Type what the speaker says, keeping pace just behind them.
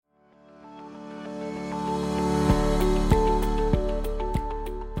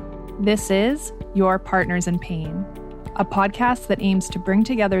This is Your Partners in Pain, a podcast that aims to bring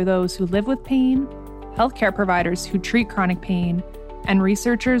together those who live with pain, healthcare providers who treat chronic pain, and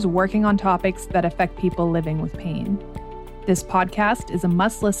researchers working on topics that affect people living with pain. This podcast is a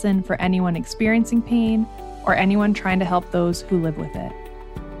must-listen for anyone experiencing pain or anyone trying to help those who live with it.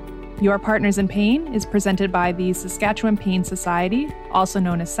 Your Partners in Pain is presented by the Saskatchewan Pain Society, also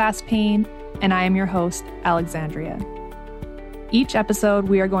known as SaskPain, and I am your host, Alexandria. Each episode,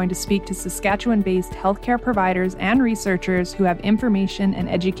 we are going to speak to Saskatchewan-based healthcare providers and researchers who have information and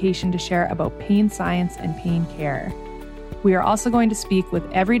education to share about pain science and pain care. We are also going to speak with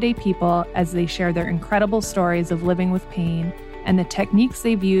everyday people as they share their incredible stories of living with pain and the techniques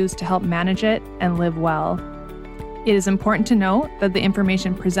they've used to help manage it and live well. It is important to note that the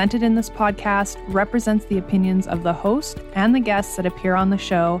information presented in this podcast represents the opinions of the host and the guests that appear on the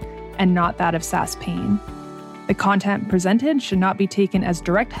show and not that of SaskPain. The content presented should not be taken as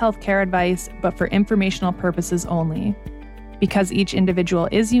direct healthcare advice, but for informational purposes only. Because each individual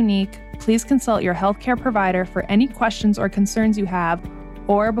is unique, please consult your healthcare provider for any questions or concerns you have,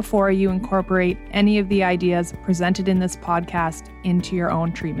 or before you incorporate any of the ideas presented in this podcast into your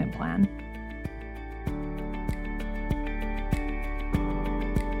own treatment plan.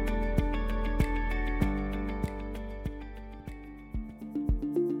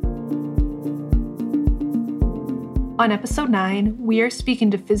 On episode 9, we are speaking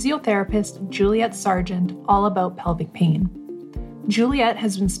to physiotherapist Juliet Sarjeant all about pelvic pain. Juliet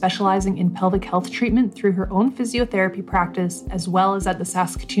has been specializing in pelvic health treatment through her own physiotherapy practice as well as at the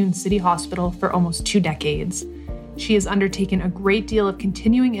Saskatoon City Hospital for almost 2 decades. She has undertaken a great deal of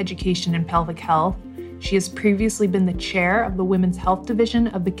continuing education in pelvic health. She has previously been the chair of the Women's Health Division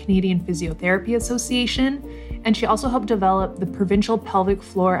of the Canadian Physiotherapy Association, and she also helped develop the provincial pelvic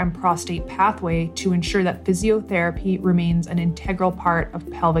floor and prostate pathway to ensure that physiotherapy remains an integral part of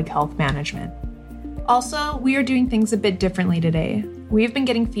pelvic health management. Also, we are doing things a bit differently today. We have been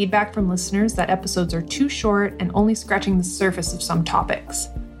getting feedback from listeners that episodes are too short and only scratching the surface of some topics.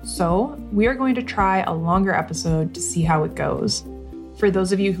 So, we are going to try a longer episode to see how it goes. For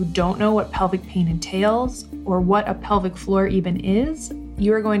those of you who don't know what pelvic pain entails or what a pelvic floor even is,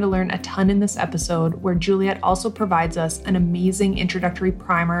 you are going to learn a ton in this episode where Juliet also provides us an amazing introductory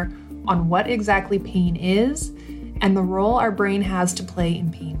primer on what exactly pain is and the role our brain has to play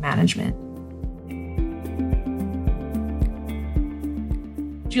in pain management.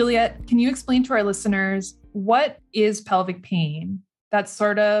 Juliet, can you explain to our listeners what is pelvic pain? That's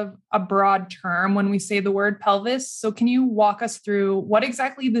sort of a broad term when we say the word pelvis. So can you walk us through what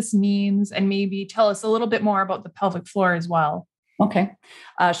exactly this means and maybe tell us a little bit more about the pelvic floor as well? Okay.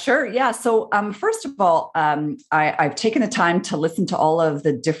 Sure. Yeah. So first of all, I've taken the time to listen to all of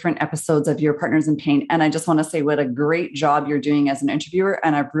the different episodes of Your Partners in Pain. And I just want to say what a great job you're doing as an interviewer.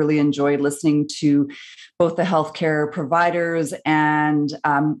 And I've really enjoyed listening to both the healthcare providers and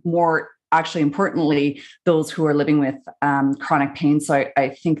more actually, importantly, those who are living with chronic pain. So I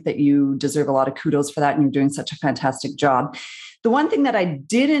think that you deserve a lot of kudos for that. And you're doing such a fantastic job. The one thing that I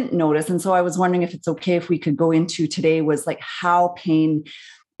didn't notice, and so I was wondering if it's okay if we could go into today, was like how pain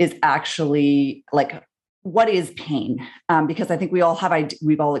is actually like, what is pain? Because I think we've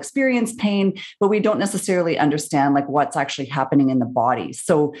all experienced pain, but we don't necessarily understand like what's actually happening in the body.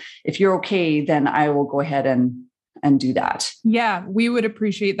 So if you're okay, then I will go ahead and do that. Yeah, we would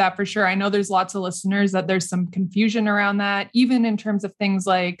appreciate that for sure. I know there's lots of listeners that there's some confusion around that, even in terms of things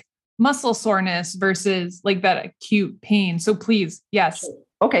like muscle soreness versus like that acute pain. So please, yes.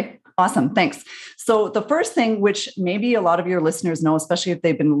 Okay, awesome. Thanks. So the first thing, which maybe a lot of your listeners know, especially if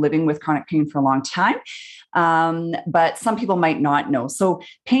they've been living with chronic pain for a long time, but some people might not know. So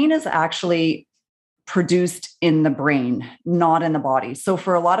pain is actually produced in the brain, not in the body. So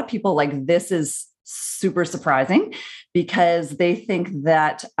for a lot of people, like this is super surprising because they think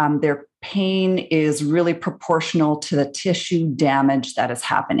that their pain is really proportional to the tissue damage that is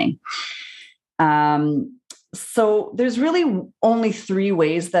happening. So there's really only 3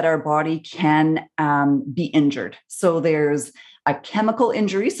 ways that our body can be injured. So there's a chemical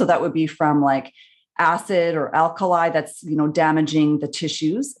injury. So that would be from like acid or alkali that's, damaging the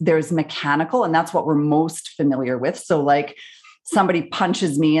tissues. There's mechanical, and that's what we're most familiar with. So like somebody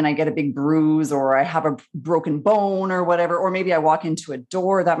punches me and I get a big bruise, or I have a broken bone or whatever, or maybe I walk into a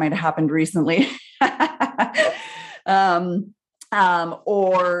door. That might have happened recently.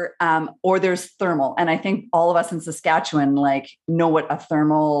 Or there's thermal. And I think all of us in Saskatchewan know what a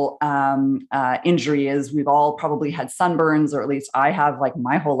thermal injury is. We've all probably had sunburns, or at least I have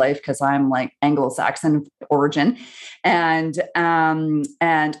my whole life, because I'm Anglo-Saxon origin, and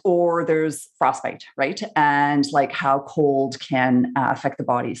or there's frostbite, right? And how cold can affect the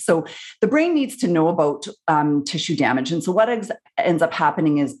body. So the brain needs to know about tissue damage. And so what ends up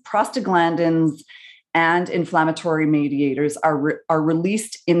happening is prostaglandins and inflammatory mediators are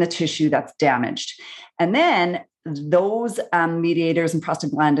released in the tissue that's damaged. And then those mediators and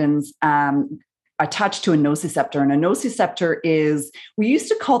prostaglandins attach to a nociceptor. And a nociceptor is, we used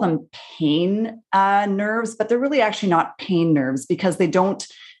to call them pain nerves, but they're really actually not pain nerves, because they don't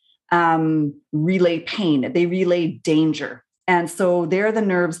relay pain, they relay danger. And so they're the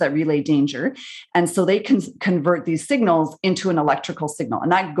nerves that relay danger. And so they can convert these signals into an electrical signal.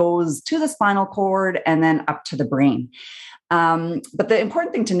 And that goes to the spinal cord and then up to the brain. But the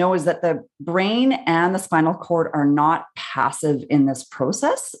important thing to know is that the brain and the spinal cord are not passive in this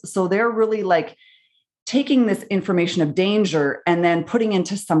process. So they're really taking this information of danger and then putting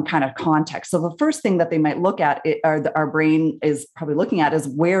into some kind of context. So the first thing that they might look at, our brain is probably looking at, is,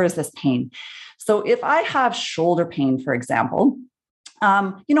 where is this pain? So if I have shoulder pain, for example,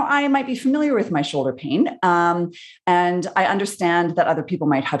 I might be familiar with my shoulder pain, and I understand that other people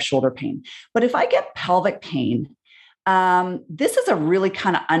might have shoulder pain. But if I get pelvic pain, this is a really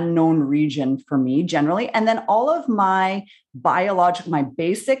kind of unknown region for me generally. And then all of my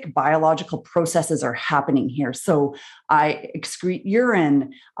basic biological processes are happening here. So I excrete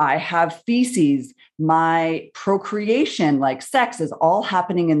urine, I have feces, my procreation, like sex, is all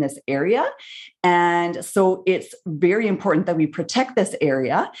happening in this area. And so it's very important that we protect this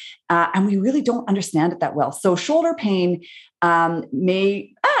area. And we really don't understand it that well. So shoulder pain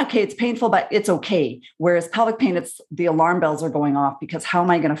it's painful, but it's okay. Whereas pelvic pain, the alarm bells are going off, because how am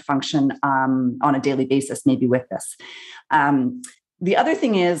I going to function on a daily basis, maybe with this? The other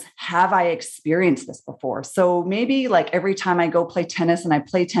thing is, have I experienced this before? So maybe every time I go play tennis, and I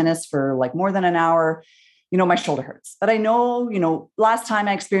play tennis for more than an hour, my shoulder hurts. But I know, last time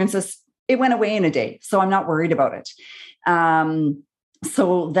I experienced this, it went away in a day. So I'm not worried about it.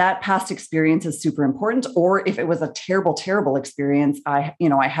 So that past experience is super important. Or if it was a terrible, terrible experience, I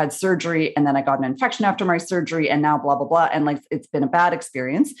had surgery and then I got an infection after my surgery and now blah, blah, blah. And it's been a bad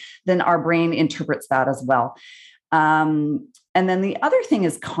experience, then our brain interprets that as well. And then the other thing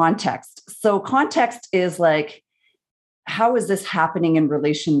is context. So context is how is this happening in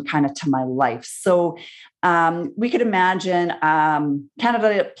relation kind of to my life? So we could imagine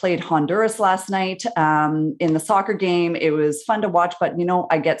Canada played Honduras last night in the soccer game. It was fun to watch, but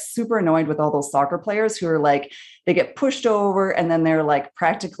I get super annoyed with all those soccer players who are they get pushed over and then they're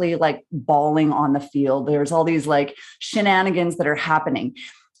practically bawling on the field. There's all these shenanigans that are happening.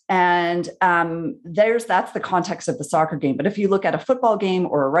 And that's the context of the soccer game. But if you look at a football game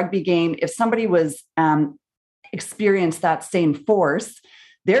or a rugby game, if somebody was experienced that same force,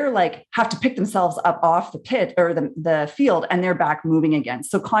 they're have to pick themselves up off the pit or the field, and they're back moving again.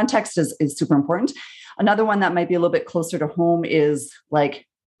 So context is super important. Another one that might be a little bit closer to home is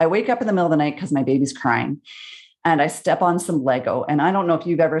I wake up in the middle of the night because my baby's crying, and I step on some Lego. And I don't know if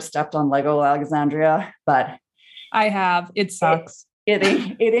you've ever stepped on Lego, Alexandria, but I have. It sucks. It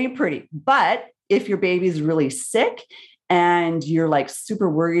ain't pretty. But if your baby's really sick and you're super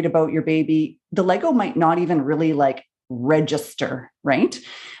worried about your baby, the Lego might not even really register, right?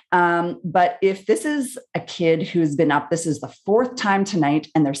 But if this is a kid who's been up, this is the fourth time tonight,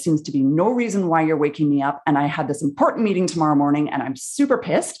 and there seems to be no reason why you're waking me up, and I had this important meeting tomorrow morning and I'm super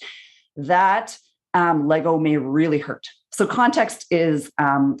pissed, that Lego may really hurt. So context is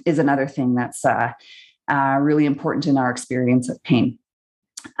another thing that's really important in our experience of pain.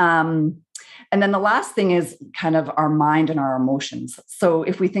 And then the last thing is kind of our mind and our emotions. So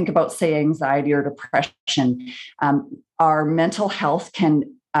if we think about, say, anxiety or depression, our mental health can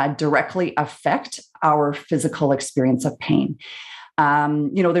directly affect our physical experience of pain.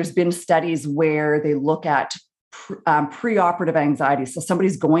 There's been studies where they look at preoperative anxiety. So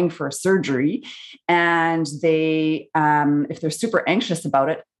somebody's going for a surgery and they, if they're super anxious about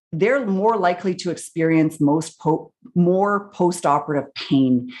it, they're more likely to experience more post-operative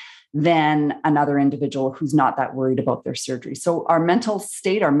pain than another individual who's not that worried about their surgery. So our mental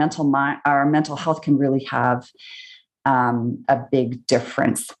state, our mental health can really have a big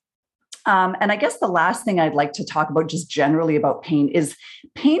difference. And I guess the last thing I'd like to talk about just generally about pain is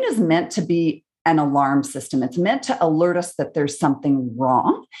meant to be an alarm system. It's meant to alert us that there's something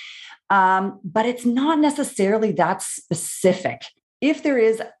wrong, but it's not necessarily that specific. if there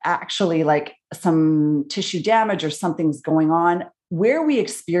is actually like some tissue damage or something's going on, where we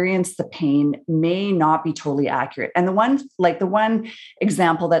experience the pain may not be totally accurate. And the one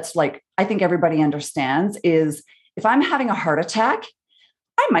example that's like, I think everybody understands is if I'm having a heart attack,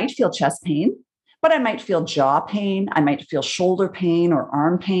 I might feel chest pain, but I might feel jaw pain. I might feel shoulder pain or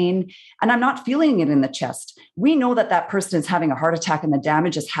arm pain, and I'm not feeling it in the chest. We know that that person is having a heart attack and the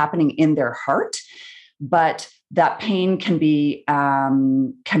damage is happening in their heart, but that pain can be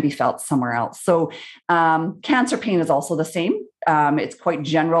felt somewhere else. So cancer pain is also the same. It's quite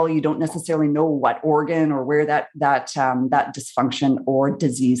general. You don't necessarily know what organ or where that dysfunction or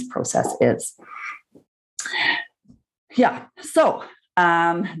disease process is. Yeah. So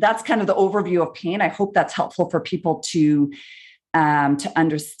that's kind of the overview of pain. I hope that's helpful for people to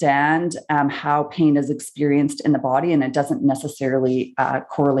understand how pain is experienced in the body, and it doesn't necessarily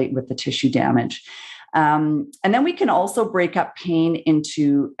correlate with the tissue damage. And then we can also break up pain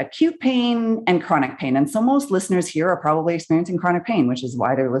into acute pain and chronic pain. And so most listeners here are probably experiencing chronic pain, which is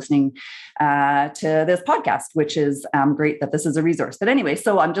why they're listening to this podcast, which is great that this is a resource. But anyway,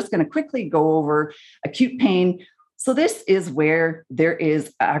 so I'm just going to quickly go over acute pain. So this is where there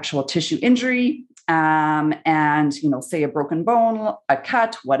is actual tissue injury, and, say a broken bone, a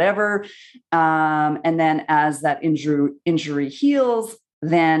cut, whatever. And then as that injury heals,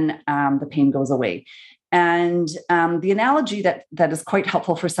 then the pain goes away. And the analogy that is quite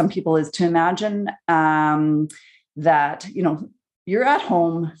helpful for some people is to imagine that, you're at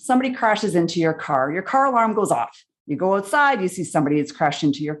home, somebody crashes into your car alarm goes off. You go outside, you see somebody that's crashed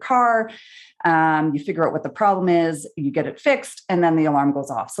into your car. You figure out what the problem is, you get it fixed, and then the alarm goes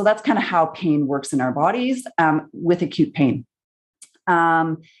off. So that's kind of how pain works in our bodies with acute pain.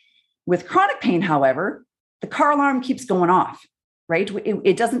 With chronic pain, however, the car alarm keeps going off, right?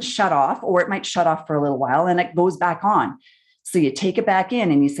 It doesn't shut off, or it might shut off for a little while and it goes back on. So you take it back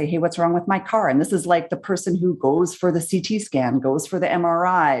in and you say, hey, what's wrong with my car? And this is like the person who goes for the CT scan, goes for the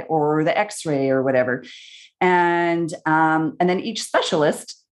MRI or the X-ray or whatever. And then each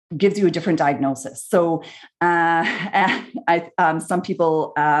specialist gives you a different diagnosis. So some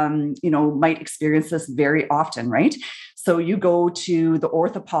people, might experience this very often, right? So you go to the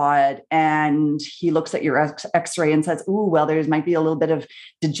orthopod and he looks at your X-ray and says, "Ooh, well, there might be a little bit of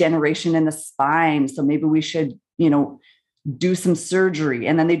degeneration in the spine. So maybe we should, do some surgery."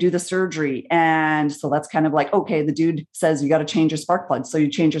 And then they do the surgery. And so that's kind of like, okay, the dude says you got to change your spark plugs. So you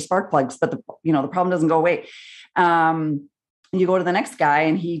change your spark plugs, but the problem doesn't go away. You go to the next guy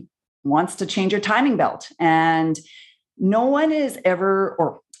and he wants to change your timing belt. And no one is ever,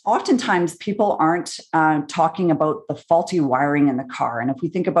 or oftentimes people aren't talking about the faulty wiring in the car. And if we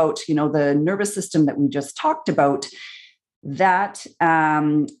think about, the nervous system that we just talked about, that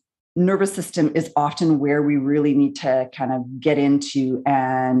nervous system is often where we really need to kind of get into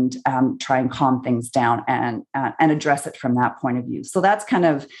and try and calm things down and address it from that point of view. So that's kind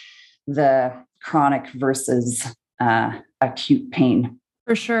of the chronic versus acute pain.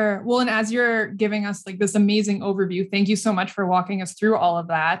 For sure. Well, and as you're giving us like this amazing overview, thank you so much for walking us through all of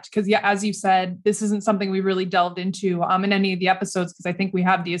that. Because as you said, this isn't something we really delved into in any of the episodes, because I think we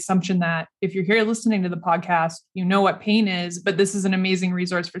have the assumption that if you're here listening to the podcast, you know what pain is, but this is an amazing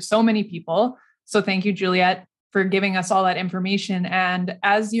resource for so many people. So thank you, Juliet, for giving us all that information. And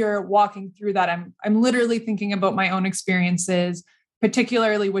as you're walking through that, I'm literally thinking about my own experiences,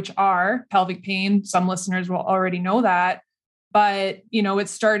 particularly which are pelvic pain. Some listeners will already know that. But, it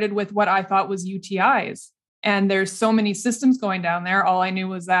started with what I thought was UTIs. And there's so many systems going down there. All I knew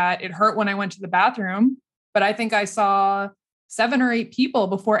was that it hurt when I went to the bathroom. But I think I saw 7 or 8 people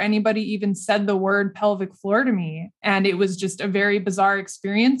before anybody even said the word pelvic floor to me. And it was just a very bizarre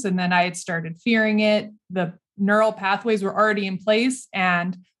experience. And then I had started fearing it. The neural pathways were already in place.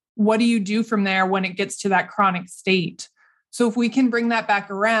 And what do you do from there when it gets to that chronic state? So if we can bring that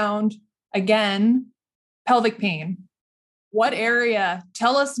back around, again, pelvic pain. What area?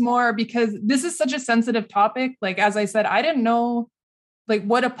 Tell us more, because this is such a sensitive topic. Like, as I said, I didn't know like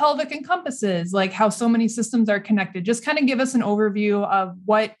what a pelvic encompasses, like how so many systems are connected. Just kind of give us an overview of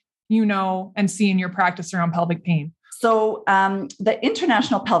what you know and see in your practice around pelvic pain. So the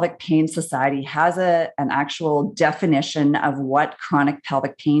International Pelvic Pain Society has an actual definition of what chronic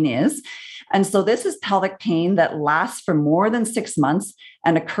pelvic pain is. And so this is pelvic pain that lasts for more than 6 months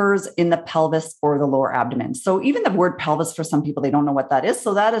and occurs in the pelvis or the lower abdomen. So even the word pelvis, for some people, they don't know what that is.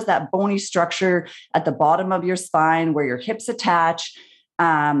 So that is that bony structure at the bottom of your spine where your hips attach.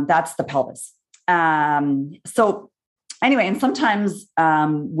 That's the pelvis. So anyway, and sometimes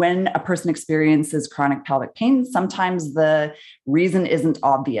when a person experiences chronic pelvic pain, sometimes the reason isn't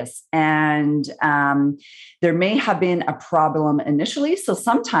obvious. And there may have been a problem initially. So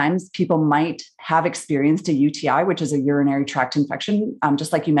sometimes people might have experienced a UTI, which is a urinary tract infection,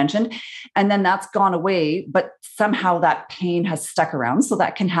 just like you mentioned. And then that's gone away, but somehow that pain has stuck around. So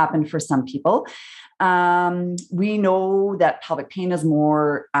that can happen for some people. We know that pelvic pain is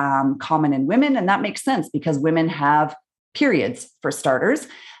more common in women, and that makes sense because women have periods for starters,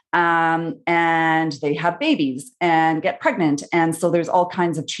 and they have babies and get pregnant. And so there's all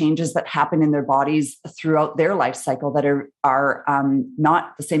kinds of changes that happen in their bodies throughout their life cycle that are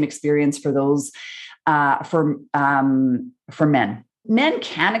not the same experience for those for men. Men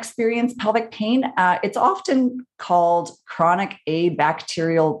can experience pelvic pain. It's often called chronic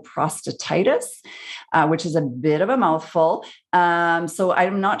abacterial prostatitis, which is a bit of a mouthful. So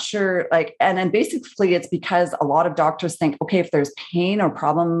I'm not sure, and then basically it's because a lot of doctors think, okay, if there's pain or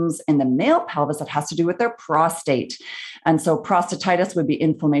problems in the male pelvis, it has to do with their prostate. And so prostatitis would be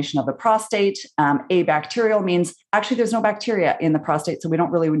inflammation of the prostate. Abacterial means actually there's no bacteria in the prostate, so we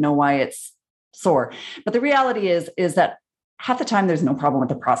don't really know why it's sore. But the reality is that half the time there's no problem with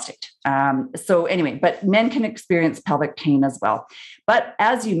the prostate. So anyway, but men can experience pelvic pain as well. But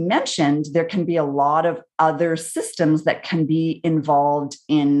as you mentioned, there can be a lot of other systems that can be involved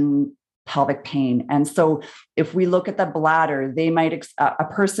in pelvic pain. And so if we look at the bladder, a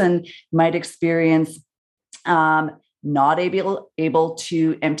person might experience not able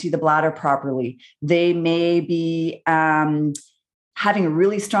to empty the bladder properly. They may be having a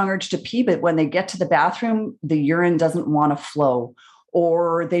really strong urge to pee, but when they get to the bathroom, the urine doesn't want to flow.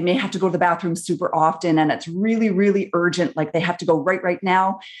 Or they may have to go to the bathroom super often and it's really, really urgent, like they have to go right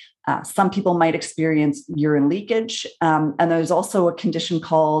now. Some people might experience urine leakage. And there's also a condition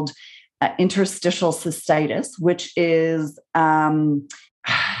called interstitial cystitis, which is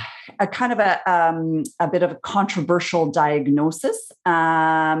a kind of a bit of a controversial diagnosis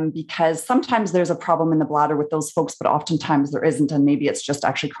because sometimes there's a problem in the bladder with those folks, but oftentimes there isn't. And maybe it's just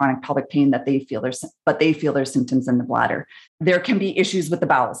actually chronic pelvic pain that they feel their symptoms in the bladder. There can be issues with the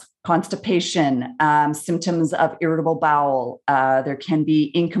bowels, constipation, symptoms of irritable bowel. There can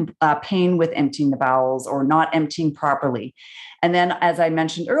be pain with emptying the bowels or not emptying properly. And then, as I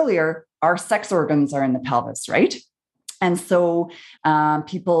mentioned earlier, our sex organs are in the pelvis, right? And so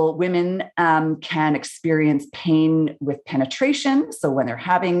women can experience pain with penetration. So when they're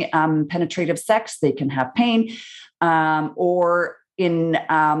having penetrative sex, they can have pain. Or in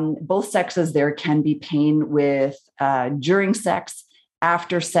both sexes, there can be pain with during sex,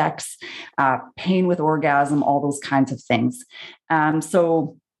 after sex, pain with orgasm, all those kinds of things.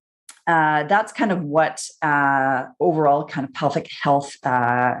 So that's kind of what overall kind of pelvic health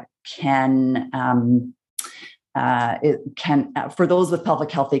for those with pelvic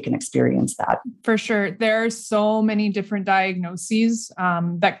health, they can experience that. For sure. There are so many different diagnoses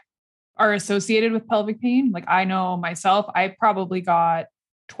that are associated with pelvic pain. Like I know myself, I probably got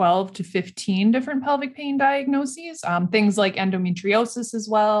 12 to 15 different pelvic pain diagnoses, things like endometriosis as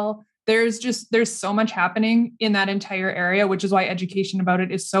well. There's so much happening in that entire area, which is why education about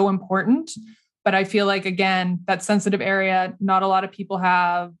it is so important. But I feel like, again, that sensitive area, not a lot of people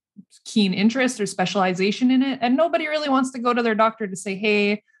have keen interest or specialization in it. And nobody really wants to go to their doctor to say,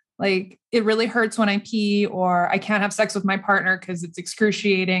 hey, like it really hurts when I pee, or I can't have sex with my partner because it's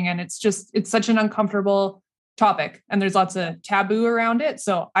excruciating. And it's such an uncomfortable topic. And there's lots of taboo around it.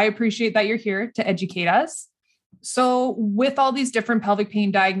 So I appreciate that you're here to educate us. So with all these different pelvic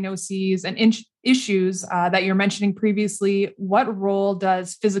pain diagnoses and issues that you're mentioning previously, what role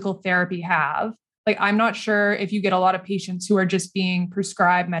does physical therapy have? Like, I'm not sure if you get a lot of patients who are just being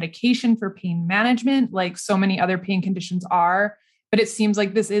prescribed medication for pain management, like so many other pain conditions are, but it seems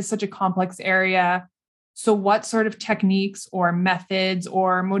like this is such a complex area. So what sort of techniques or methods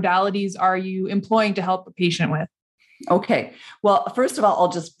or modalities are you employing to help a patient with? Okay. Well, first of all,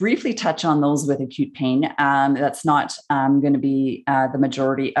 I'll just briefly touch on those with acute pain. That's not going to be the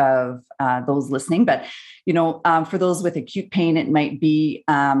majority of those listening, but for those with acute pain, it might be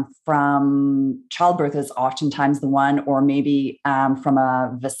from childbirth is oftentimes the one, or maybe from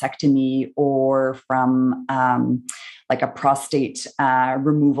a vasectomy, or from like a prostate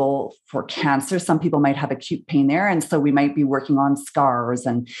removal for cancer. Some people might have acute pain there. And so we might be working on scars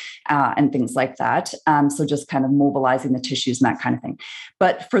and things like that. So just kind of mobilizing the tissues and that kind of thing.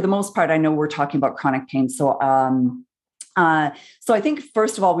 But for the most part, I know we're talking about chronic pain. So So I think,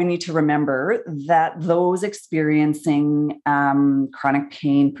 first of all, we need to remember that those experiencing chronic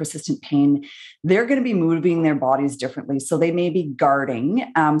pain, persistent pain, they're going to be moving their bodies differently. So they may be guarding.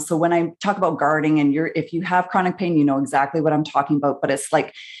 So when I talk about guarding, and if you have chronic pain, you know exactly what I'm talking about, but it's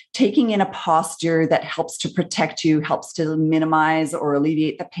like taking in a posture that helps to protect you, helps to minimize or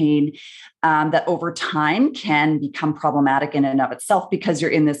alleviate the pain, that over time can become problematic in and of itself, because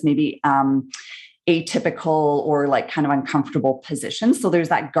you're in this maybe atypical or like kind of uncomfortable position. So there's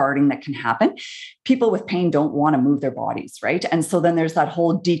that guarding that can happen. People with pain don't want to move their bodies, right? And so then there's that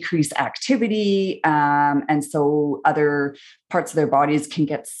whole decreased activity. And so other parts of their bodies can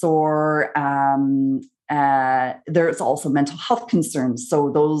get sore. There's also mental health concerns.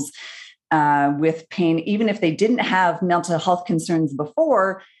 So those with pain, even if they didn't have mental health concerns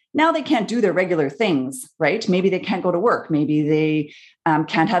before, now they can't do their regular things, right? Maybe they can't go to work. Maybe they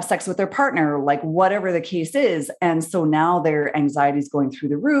can't have sex with their partner, like whatever the case is. And so now their anxiety is going through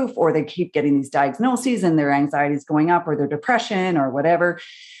the roof, or they keep getting these diagnoses and their anxiety is going up, or their depression or whatever.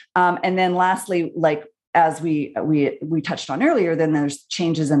 And then lastly, like as we touched on earlier, then there's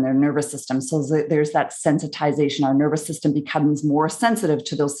changes in their nervous system. So there's that sensitization. Our nervous system becomes more sensitive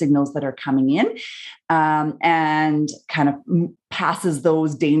to those signals that are coming in, and kind of passes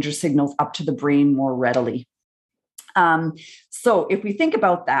those danger signals up to the brain more readily. So if we think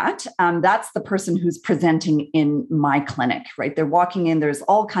about that, that's the person who's presenting in my clinic, right? They're walking in, there's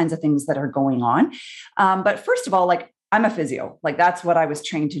all kinds of things that are going on. But first of all, like, I'm a physio, like that's what I was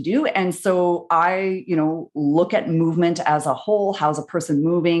trained to do. And so I, look at movement as a whole. How's a person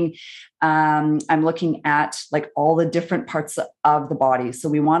moving? I'm looking at like all the different parts of the body. So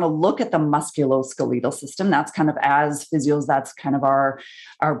we want to look at the musculoskeletal system. That's kind of, as physios, that's kind of our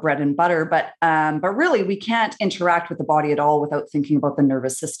bread and butter. But really we can't interact with the body at all without thinking about the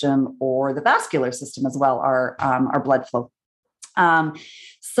nervous system or the vascular system as well, our blood flow.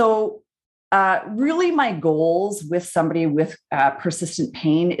 Really my goals with somebody with persistent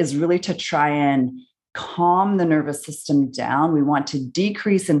pain is really to try and calm the nervous system down. We want to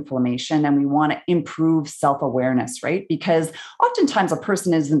decrease inflammation, and we want to improve self-awareness, right? Because oftentimes a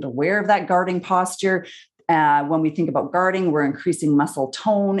person isn't aware of that guarding posture. When we think about guarding, we're increasing muscle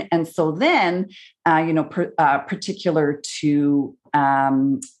tone. And so then, particular to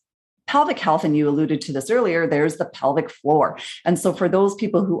pelvic health, and you alluded to this earlier, there's the pelvic floor. And so for those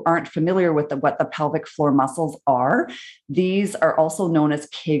people who aren't familiar with what the pelvic floor muscles are, these are also known as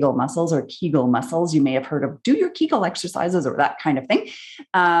Kegel muscles or Kegel muscles. You may have heard of do your Kegel exercises or that kind of thing.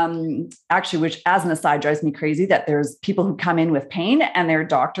 Actually, which as an aside drives me crazy, that there's people who come in with pain and their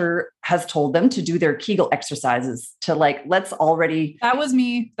doctor has told them to do their Kegel exercises to That was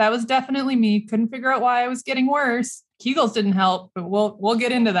me. That was definitely me. Couldn't figure out why I was getting worse. Kegels didn't help, but we'll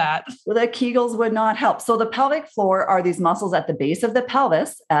get into that. Well, the Kegels would not help. So the pelvic floor are these muscles at the base of the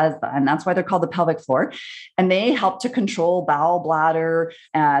pelvis, and that's why they're called the pelvic floor. And they help to control bowel, bladder.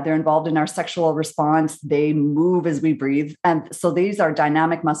 They're involved in our sexual response. They move as we breathe. And so these are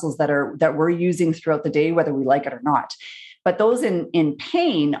dynamic muscles that we're using throughout the day, whether we like it or not. But those in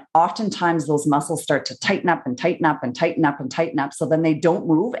pain, oftentimes those muscles start to tighten up and tighten up and tighten up and tighten up. So then they don't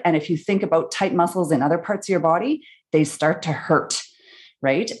move. And if you think about tight muscles in other parts of your body, they start to hurt,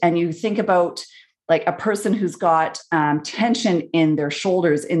 right? And you think about like a person who's got tension in their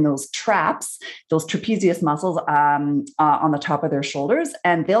shoulders, in those traps, those trapezius muscles on the top of their shoulders,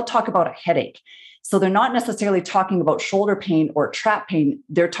 and they'll talk about a headache. So they're not necessarily talking about shoulder pain or trap pain.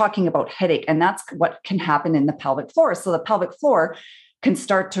 They're talking about headache. And that's what can happen in the pelvic floor. So the pelvic floor can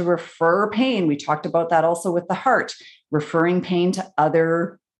start to refer pain. We talked about that also with the heart, referring pain to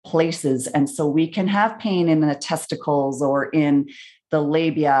other places. And so we can have pain in the testicles or in the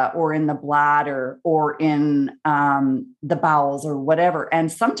labia or in the bladder or in the bowels or whatever.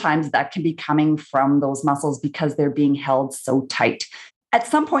 And sometimes that can be coming from those muscles because they're being held so tight. At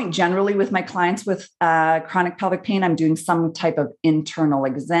some point, generally with my clients with chronic pelvic pain, I'm doing some type of internal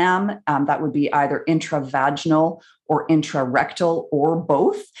exam. That would be either intravaginal or intrarectal or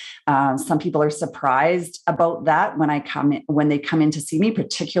both. Some people are surprised about that when they come in to see me,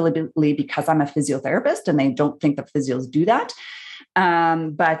 particularly because I'm a physiotherapist and they don't think that physios do that. So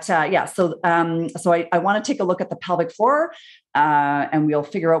I want to take a look at the pelvic floor, and we'll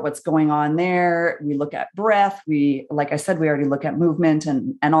figure out what's going on there. We look at breath. Like I said, we already look at movement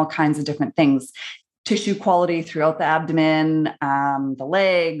and all kinds of different things. Tissue quality throughout the abdomen, the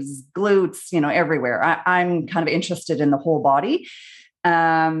legs, glutes, everywhere. I'm kind of interested in the whole body.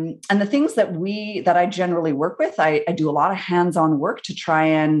 And the things that I generally work with, I do a lot of hands-on work to try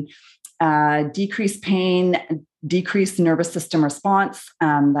and decrease pain, decrease nervous system response,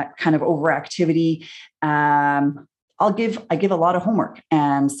 that kind of overactivity. I give a lot of homework.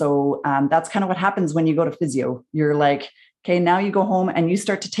 And so that's kind of what happens when you go to physio. You're like, okay, now you go home and you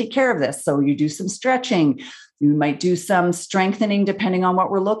start to take care of this. So you do some stretching. You might do some strengthening depending on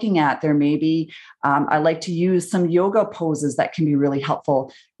what we're looking at. There may be, I like to use some yoga poses that can be really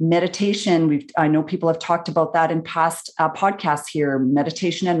helpful. Meditation, I know people have talked about that in past podcasts here,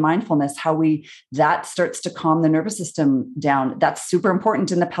 meditation and mindfulness, that starts to calm the nervous system down. That's super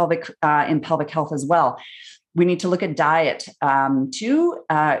important in the pelvic health as well. We need to look at diet too,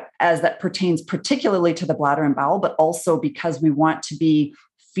 as that pertains particularly to the bladder and bowel, but also because we want to be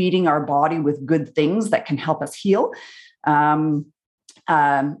feeding our body with good things that can help us heal.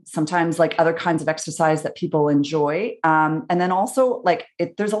 Sometimes like other kinds of exercise that people enjoy. And then also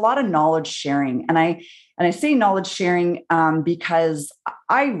there's a lot of knowledge sharing. And I say knowledge sharing because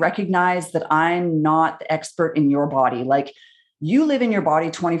I recognize that I'm not the expert in your body. Like, you live in your body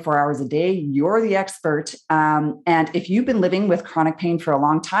 24 hours a day. You're the expert. And if you've been living with chronic pain for a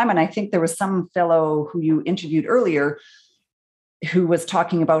long time, and I think there was some fellow who you interviewed earlier who was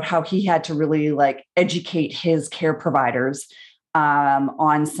talking about how he had to really educate his care providers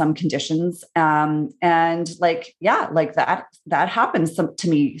on some conditions. That happens to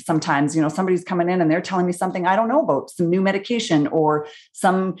me sometimes. Somebody's coming in and they're telling me something I don't know about, some new medication or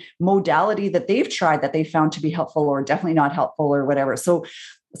some modality that they've tried that they found to be helpful or definitely not helpful or whatever. So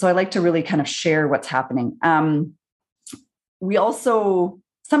I like to really kind of share what's happening. We also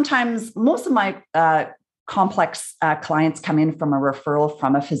sometimes, most of my complex clients come in from a referral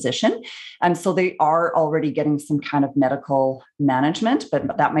from a physician. And so they are already getting some kind of medical management,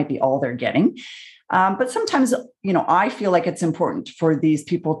 but that might be all they're getting. But sometimes, I feel like it's important for these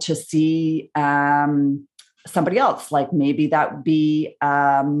people to see somebody else, like maybe that would be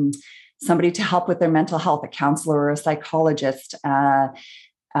somebody to help with their mental health, a counselor or a psychologist.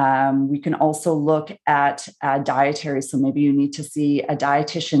 We can also look at dietary. So maybe you need to see a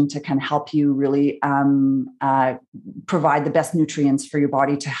dietitian to kind of help you really provide the best nutrients for your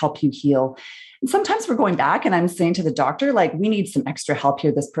body to help you heal. And sometimes we're going back and I'm saying to the doctor, we need some extra help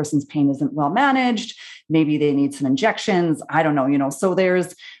here. This person's pain isn't well managed. Maybe they need some injections. I don't know, so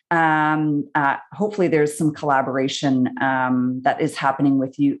there's hopefully there's some collaboration that is happening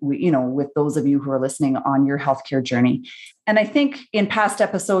with you, with those of you who are listening on your healthcare journey. And I think in past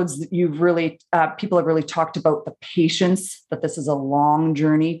episodes, people have really talked about the patience, that this is a long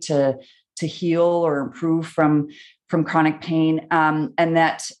journey to heal or improve from chronic pain, and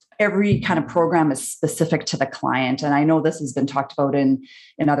that every kind of program is specific to the client. And I know this has been talked about in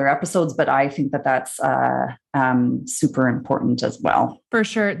other episodes, but I think that that's super important as well. For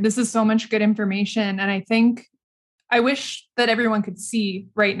sure. This is so much good information. And I wish that everyone could see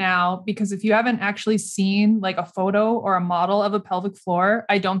right now, because if you haven't actually seen a photo or a model of a pelvic floor,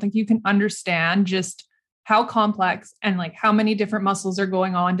 I don't think you can understand just how complex and how many different muscles are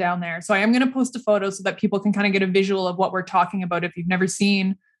going on down there. So I am going to post a photo so that people can kind of get a visual of what we're talking about if you've never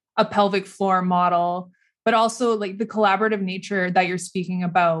seen a pelvic floor model, but also the collaborative nature that you're speaking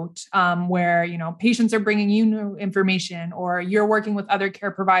about, where, patients are bringing you new information or you're working with other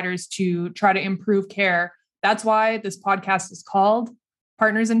care providers to try to improve care. That's why this podcast is called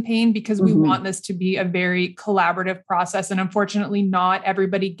Partners in Pain, because we want this to be a very collaborative process. And unfortunately, not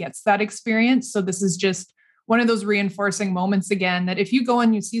everybody gets that experience. So this is just one of those reinforcing moments again, that if you go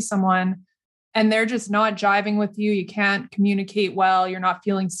and you see someone and they're just not jiving with you, you can't communicate well, you're not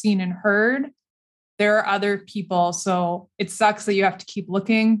feeling seen and heard, there are other people. So it sucks that you have to keep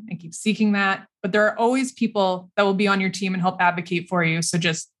looking and keep seeking that, but there are always people that will be on your team and help advocate for you. So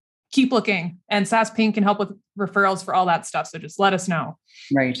just keep looking, and SAS Pain can help with referrals for all that stuff. So just let us know.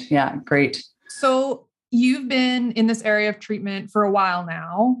 Right. Yeah. Great. So you've been in this area of treatment for a while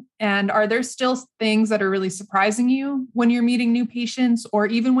now. And are there still things that are really surprising you when you're meeting new patients, or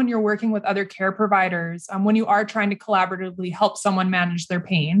even when you're working with other care providers, when you are trying to collaboratively help someone manage their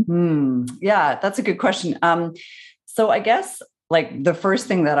pain? Yeah, that's a good question. So I guess the first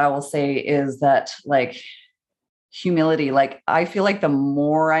thing that I will say is that humility. I feel like the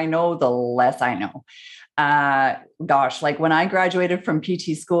more I know, the less I know. When I graduated from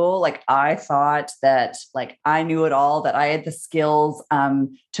PT school, I thought that I knew it all, that I had the skills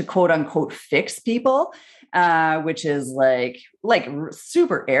to quote unquote fix people, which is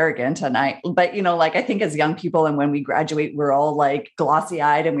super arrogant. And I think as young people, and when we graduate, we're all glossy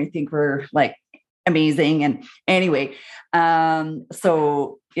eyed and we think we're amazing. And anyway,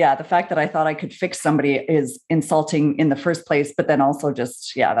 so yeah, the fact that I thought I could fix somebody is insulting in the first place, but then also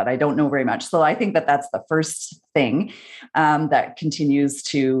just, that I don't know very much. So I think that that's the first thing that continues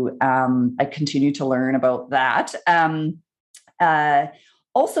to, I continue to learn about that.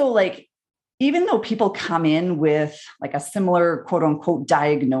 Also, even though people come in with like a similar quote unquote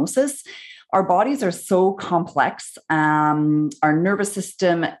diagnosis, our bodies are so complex, our nervous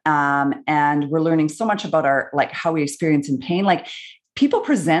system, and we're learning so much about our, like how we experience in pain. Like people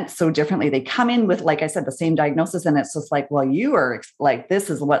present so differently. They come in with, like I said, the same diagnosis, and it's just like, well, you are like, this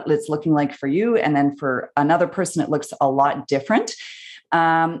is what it's looking like for you. And then for another person, it looks a lot different.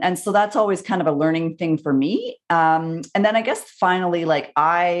 And so that's always kind of a learning thing for me. And then I guess finally, like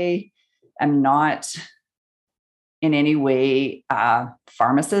I am not in any way a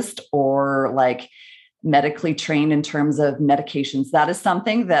pharmacist or like medically trained in terms of medications. That is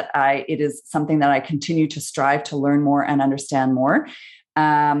something that it is something that I continue to strive to learn more and understand more.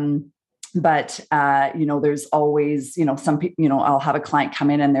 But there's always, some people, I'll have a client come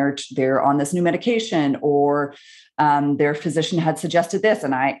in and they're on this new medication, or their physician had suggested this,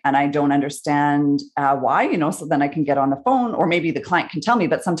 and I don't understand why, so then I can get on the phone, or maybe the client can tell me,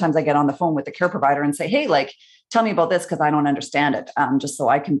 but sometimes I get on the phone with the care provider and say, hey, like, tell me about this, because I don't understand it, just so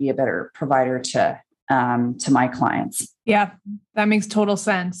I can be a better provider to my clients. Yeah, that makes total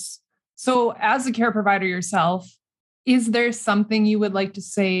sense. So as a care provider yourself, is there something you would like to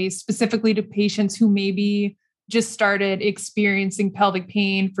say specifically to patients who maybe just started experiencing pelvic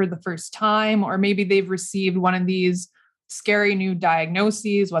pain for the first time, or maybe they've received one of these scary new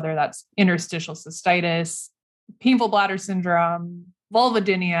diagnoses, whether that's interstitial cystitis, painful bladder syndrome,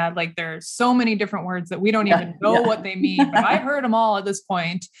 vulvodynia? Like there's so many different words that we don't even know what they mean, but I've heard them all at this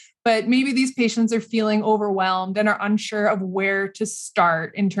point. But maybe these patients are feeling overwhelmed and are unsure of where to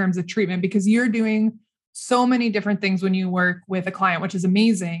start in terms of treatment, because you're doing so many different things when you work with a client, which is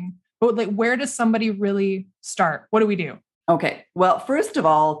amazing. But like, where does somebody really start? What do we do? Okay. Well, first of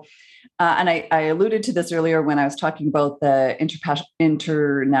all, and I alluded to this earlier when I was talking about the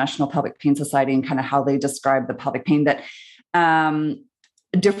International Pelvic Pain Society and kind of how they describe the pelvic pain, that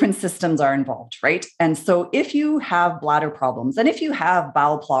different systems are involved, right? And so if you have bladder problems and if you have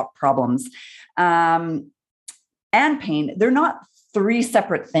bowel problems and pain, they're not three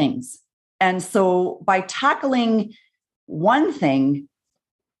separate things. And so by tackling one thing,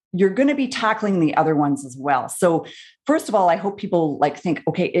 you're going to be tackling the other ones as well. So first of all, I hope people think,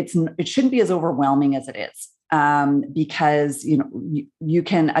 okay, it shouldn't be as overwhelming as it is, because you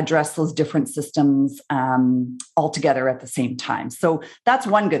can address those different systems all together at the same time. So that's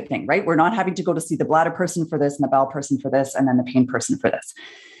one good thing, right? We're not having to go to see the bladder person for this and the bowel person for this, and then the pain person for this.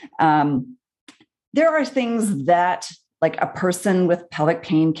 There are things that like a person with pelvic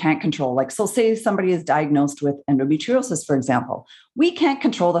pain can't control. Like, so say somebody is diagnosed with endometriosis, for example, we can't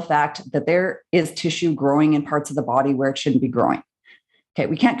control the fact that there is tissue growing in parts of the body where it shouldn't be growing. Okay,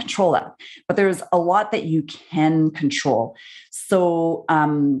 we can't control that, but there's a lot that you can control. So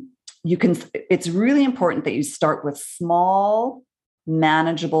it's really important that you start with small,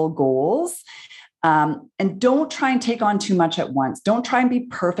 manageable goals. And don't try and take on too much at once. Don't try and be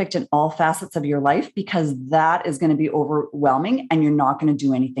perfect in all facets of your life, because that is going to be overwhelming and you're not going to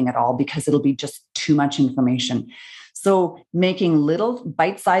do anything at all, because it'll be just too much information. So making little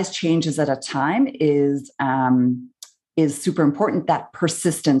bite-sized changes at a time is super important. That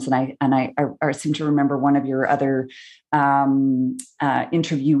persistence. And I seem to remember one of your other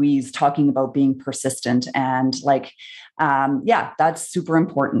interviewees talking about being persistent, and that's super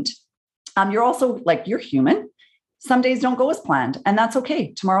important. You're also you're human. Some days don't go as planned, and that's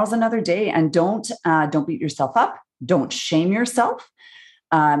okay. Tomorrow's another day, and don't beat yourself up. Don't shame yourself.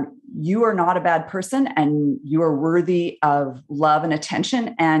 You are not a bad person, and you are worthy of love and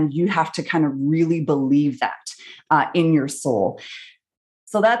attention. And you have to kind of really believe that in your soul.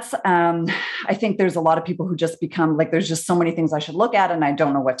 So that's, I think there's a lot of people who just become there's just so many things I should look at and I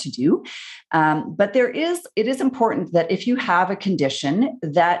don't know what to do. But it is important that if you have a condition,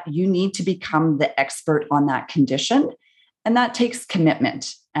 that you need to become the expert on that condition. And that takes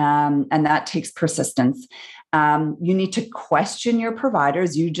commitment, and that takes persistence. You need to question your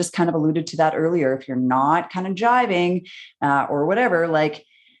providers. You just kind of alluded to that earlier. If you're not kind of jiving or whatever,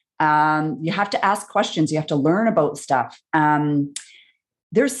 you have to ask questions. You have to learn about stuff.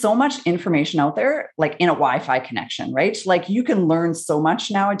 There's so much information out there, in a Wi-Fi connection, right? You can learn so much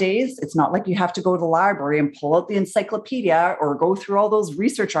nowadays. It's not like you have to go to the library and pull out the encyclopedia or go through all those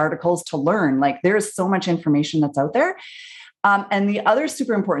research articles to learn. There's so much information that's out there. And the other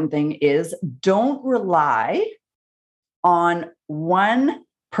super important thing is, don't rely on one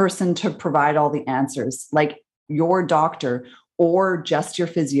person to provide all the answers, like your doctor or just your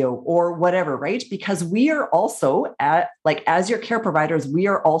physio or whatever, right? Because we are also as your care providers, we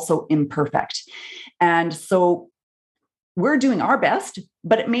are also imperfect. And so we're doing our best,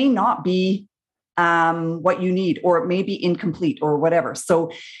 but it may not be what you need, or it may be incomplete or whatever.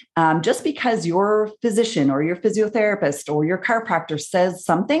 So just because your physician or your physiotherapist or your chiropractor says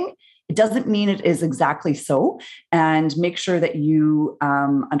something, it doesn't mean it is exactly so. And make sure that you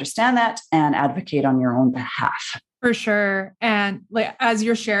understand that and advocate on your own behalf. For sure. And like, as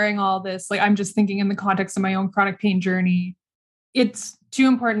you're sharing all this, like, I'm just thinking in the context of my own chronic pain journey, it's two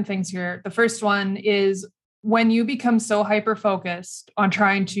important things here. The first one is when you become so hyper-focused on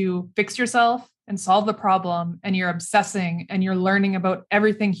trying to fix yourself and solve the problem, and you're obsessing and you're learning about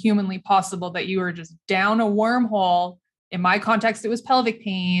everything humanly possible, that you are just down a wormhole. In my context, it was pelvic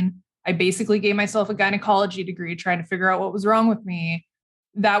pain. I basically gave myself a gynecology degree trying to figure out what was wrong with me.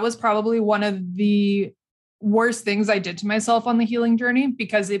 That was probably one of the worst things I did to myself on the healing journey,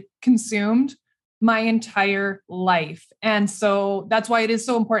 because it consumed my entire life. And so that's why it is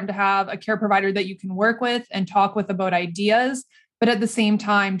so important to have a care provider that you can work with and talk with about ideas. But at the same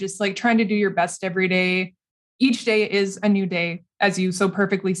time, just like trying to do your best every day. Each day is a new day, as you so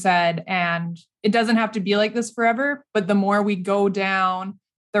perfectly said. And it doesn't have to be like this forever. But the more we go down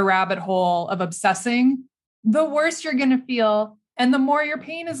the rabbit hole of obsessing, the worse you're going to feel. And the more your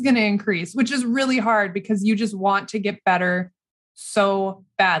pain is going to increase, which is really hard because you just want to get better so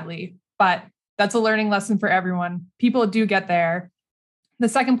badly. But that's a learning lesson for everyone. People do get there. The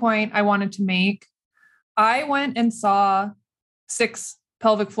second point I wanted to make, I went and saw 6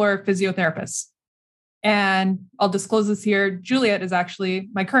 pelvic floor physiotherapists. And I'll disclose this here. Juliet is actually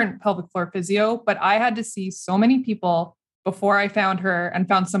my current pelvic floor physio, but I had to see so many people before I found her and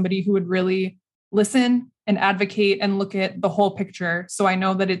found somebody who would really listen and advocate and look at the whole picture. So I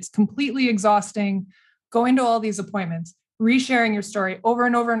know that it's completely exhausting going to all these appointments, resharing your story over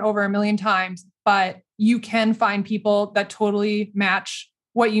and over and over a million times, but you can find people that totally match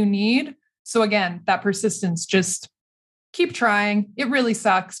what you need. So again, that persistence, just keep trying. It really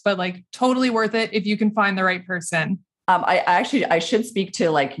sucks, but like totally worth it if you can find the right person. I should speak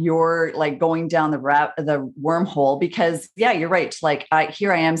to like your like going down the wormhole, because you're right. Like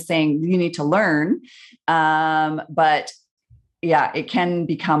here I am saying you need to learn, but it can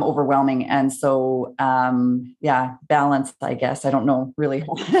become overwhelming. And so, balance, I guess. I don't know really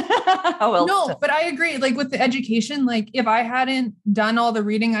how else. No, but I agree. Like with the education, like if I hadn't done all the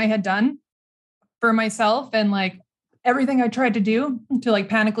reading I had done for myself and like everything I tried to do to like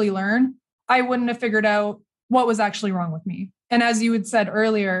panically learn, I wouldn't have figured out what was actually wrong with me. And as you had said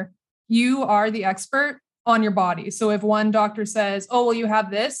earlier, you are the expert on your body. So if one doctor says, oh, well, you have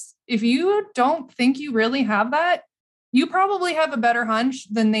this, if you don't think you really have that, you probably have a better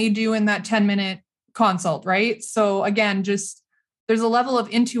hunch than they do in that 10-minute consult, right? So again, just there's a level of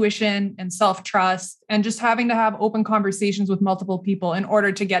intuition and self-trust and just having to have open conversations with multiple people in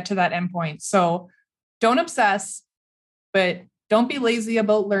order to get to that endpoint. So don't obsess, but don't be lazy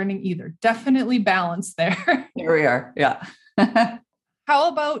about learning either. Definitely balance there. Here we are. Yeah. How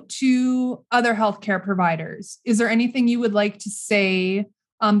about to other healthcare providers? Is there anything you would like to say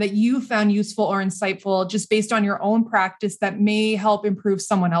that you found useful or insightful just based on your own practice that may help improve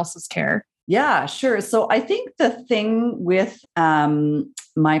someone else's care? Yeah, sure. So I think the thing with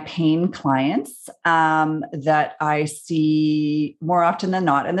my pain clients that I see more often than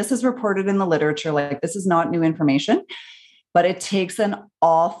not, and this is reported in the literature, like this is not new information, but it takes an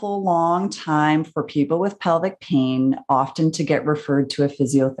awful long time for people with pelvic pain often to get referred to a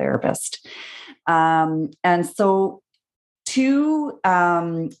physiotherapist. And so to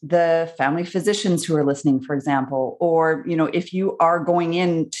the family physicians who are listening, for example, or, if you are going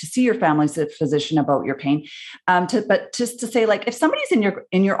in to see your family physician about your pain, but just to say, like, if somebody's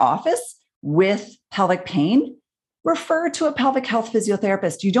in your office with pelvic pain, refer to a pelvic health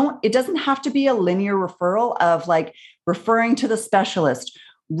physiotherapist. It doesn't have to be a linear referral of like referring to the specialist,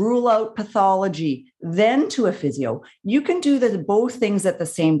 rule out pathology, then to a physio. You can do both things at the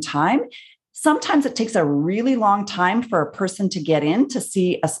same time. Sometimes it takes a really long time for a person to get in to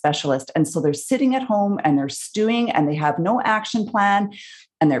see a specialist. And so they're sitting at home and they're stewing and they have no action plan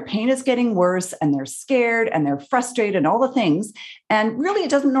and their pain is getting worse and they're scared and they're frustrated and all the things. And really, it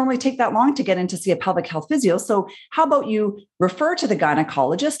doesn't normally take that long to get in to see a pelvic health physio. So how about you refer to the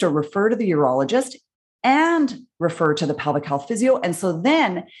gynecologist or refer to the urologist and refer to the pelvic health physio? And so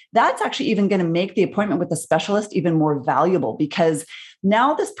then that's actually even going to make the appointment with the specialist even more valuable, because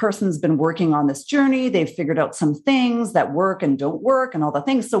now this person's been working on this journey. They've figured out some things that work and don't work and all the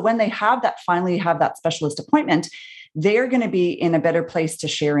things. So when they finally have that specialist appointment, they're going to be in a better place to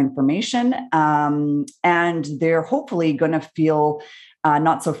share information. And they're hopefully going to feel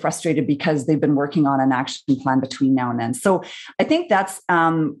not so frustrated because they've been working on an action plan between now and then. So I think that's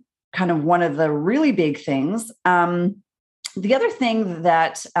kind of one of the really big things. the other thing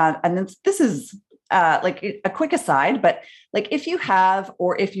that, and this is like a quick aside, but like if you have,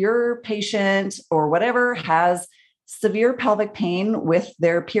 or if your patient or whatever has severe pelvic pain with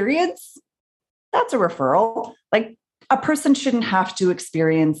their periods, that's a referral. Like a person shouldn't have to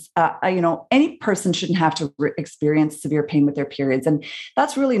experience, any person shouldn't have to experience severe pain with their periods. And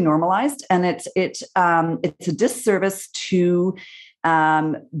that's really normalized. And it's a disservice to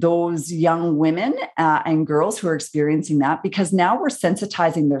those young women and girls who are experiencing that, because now we're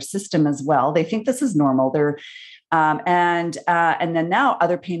sensitizing their system as well. They think this is normal. And then now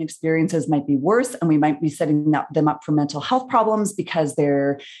other pain experiences might be worse, and we might be setting them up for mental health problems because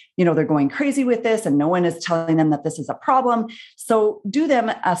they're going crazy with this, and no one is telling them that this is a problem. So do them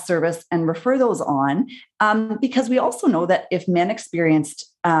a service and refer those on, because we also know that if men experienced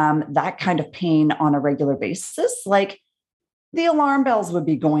that kind of pain on a regular basis, like the alarm bells would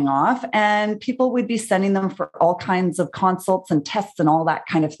be going off, and people would be sending them for all kinds of consults and tests and all that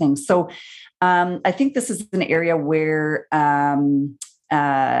kind of thing. So I think this is an area where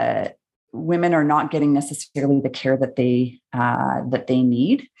women are not getting necessarily the care that they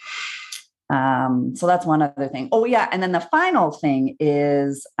need. So that's one other thing. Oh yeah, and then the final thing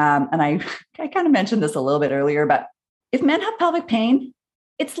is, and I kind of mentioned this a little bit earlier, but if men have pelvic pain,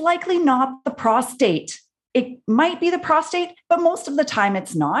 it's likely not the prostate. It might be the prostate, but most of the time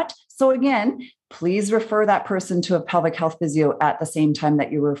it's not. So again, please refer that person to a pelvic health physio at the same time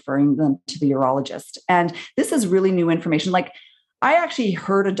that you're referring them to the urologist. And this is really new information. Like I actually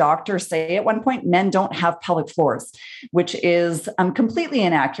heard a doctor say at one point, men don't have pelvic floors, which is completely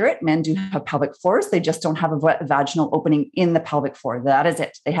inaccurate. Men do have pelvic floors. They just don't have a vaginal opening in the pelvic floor. That is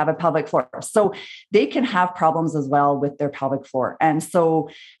it. They have a pelvic floor. So they can have problems as well with their pelvic floor. And so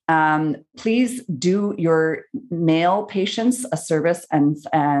please do your male patients a service and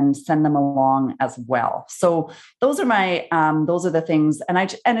send them along as well. So those are the things. And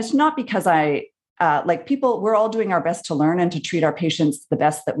it's not because we're all doing our best to learn and to treat our patients the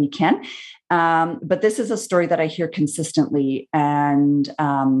best that we can. But this is a story that I hear consistently, and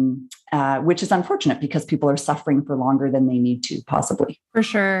which is unfortunate because people are suffering for longer than they need to, possibly. For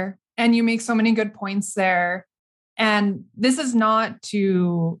sure. And you make so many good points there. And this is not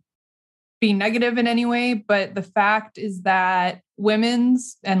to be negative in any way, but the fact is that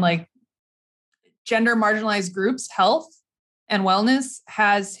women's and gender marginalized groups' health and wellness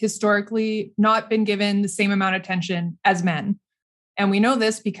has historically not been given the same amount of attention as men. And we know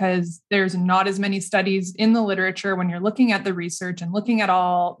this because there's not as many studies in the literature when you're looking at the research and looking at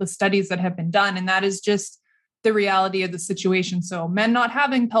all the studies that have been done. And that is just the reality of the situation. So men not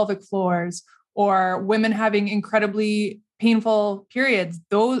having pelvic floors or women having incredibly painful periods,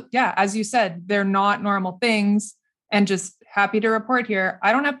 those, as you said, they're not normal things. And just happy to report here,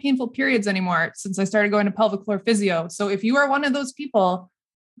 I don't have painful periods anymore since I started going to pelvic floor physio. So if you are one of those people,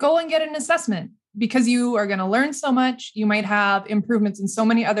 go and get an assessment, because you are going to learn so much. You might have improvements in so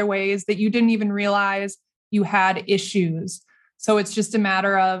many other ways that you didn't even realize you had issues. So it's just a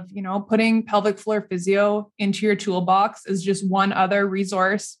matter of, putting pelvic floor physio into your toolbox is just one other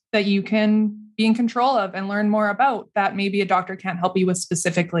resource that you can be in control of and learn more about that maybe a doctor can't help you with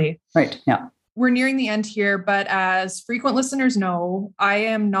specifically. Right. Yeah. We're nearing the end here, but as frequent listeners know, I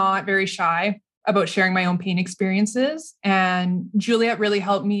am not very shy about sharing my own pain experiences. And Juliet really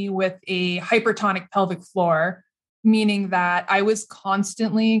helped me with a hypertonic pelvic floor, meaning that I was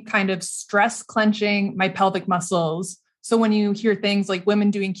constantly kind of stress clenching my pelvic muscles. So when you hear things like women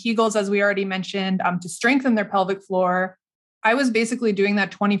doing Kegels, as we already mentioned, to strengthen their pelvic floor, I was basically doing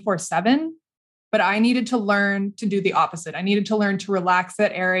that 24/7, but I needed to learn to do the opposite. I needed to learn to relax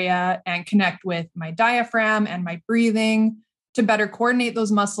that area and connect with my diaphragm and my breathing to better coordinate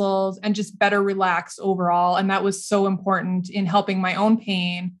those muscles and just better relax overall. And that was so important in helping my own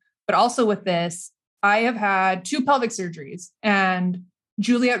pain. But also with this, I have had 2 pelvic surgeries, and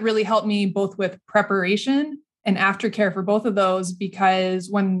Juliet really helped me both with preparation and aftercare for both of those, because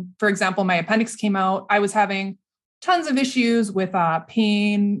when, for example, my appendix came out, I was having tons of issues with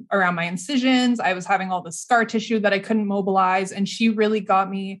pain around my incisions. I was having all the scar tissue that I couldn't mobilize. And she really got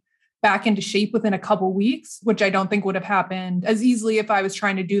me back into shape within a couple of weeks, which I don't think would have happened as easily if I was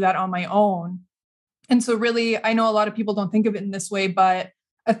trying to do that on my own. And so really, I know a lot of people don't think of it in this way, but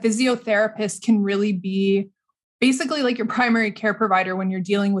a physiotherapist can really be basically like your primary care provider when you're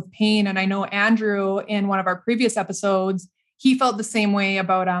dealing with pain. And I know Andrew, in one of our previous episodes, he felt the same way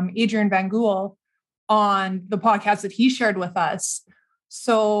about Adrian Van Gool on the podcast that he shared with us.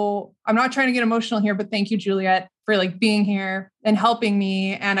 So I'm not trying to get emotional here, but thank you, Juliet, for being here and helping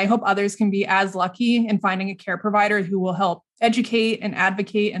me. And I hope others can be as lucky in finding a care provider who will help educate and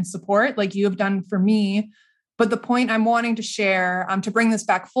advocate and support like you have done for me, But the point I'm wanting to share, to bring this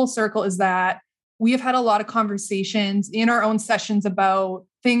back full circle, is that we have had a lot of conversations in our own sessions about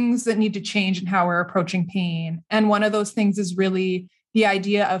things that need to change in how we're approaching pain. And one of those things is really the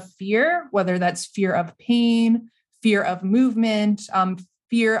idea of fear, whether that's fear of pain, fear of movement,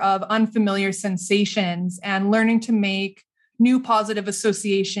 fear of unfamiliar sensations, and learning to make new positive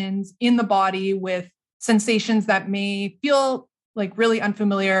associations in the body with sensations that may feel like really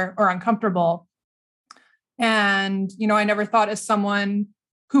unfamiliar or uncomfortable. And, I never thought, as someone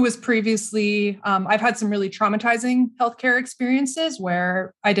who was previously, I've had some really traumatizing healthcare experiences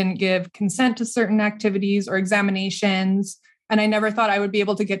where I didn't give consent to certain activities or examinations. And I never thought I would be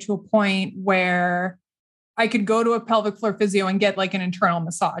able to get to a point where I could go to a pelvic floor physio and get like an internal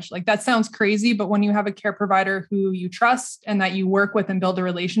massage. Like, that sounds crazy, but when you have a care provider who you trust and that you work with and build a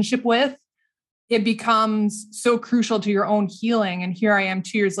relationship with, it becomes so crucial to your own healing. And here I am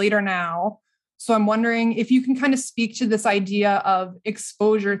 2 years later now. So I'm wondering if you can kind of speak to this idea of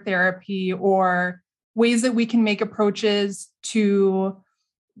exposure therapy or ways that we can make approaches to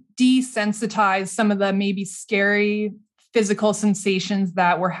desensitize some of the maybe scary physical sensations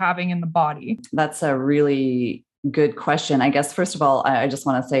that we're having in the body. That's a really good question. I guess, first of all, I just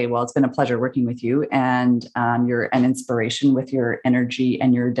want to say, well, it's been a pleasure working with you, and you're an inspiration with your energy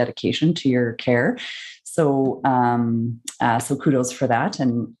and your dedication to your care. So, so kudos for that.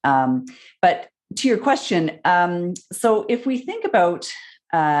 And, but to your question, so if we think about,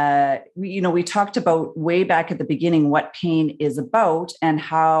 we talked about way back at the beginning what pain is about and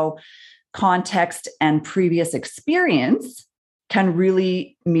how context and previous experience can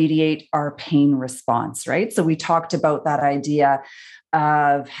really mediate our pain response, right? So we talked about that idea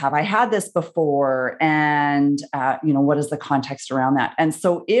of, have I had this before? And, what is the context around that? And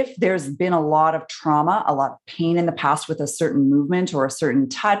so if there's been a lot of trauma, a lot of pain in the past with a certain movement or a certain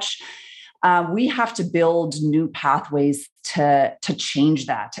touch, we have to build new pathways to change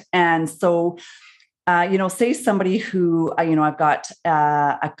that. And so, say somebody who, I've got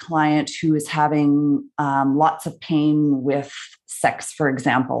a client who is having lots of pain with sex, for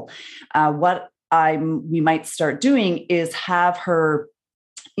example. What we might start doing is have her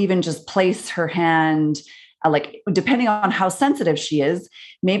even just place her hand, depending on how sensitive she is,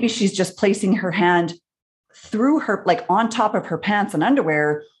 maybe she's just placing her hand through her, like on top of her pants and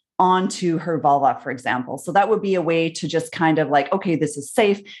underwear, onto her vulva, for example. So that would be a way to just kind of like, okay, this is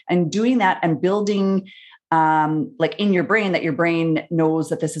safe, and doing that and building in your brain, that your brain knows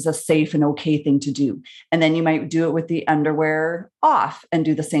that this is a safe and okay thing to do. And then you might do it with the underwear off and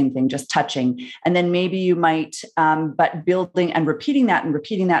do the same thing, just touching. And then maybe you might, but building and repeating that and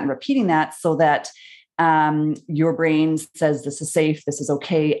repeating that and repeating that, so that your brain says, this is safe, this is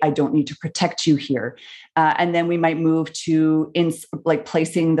okay, I don't need to protect you here. And then we might move to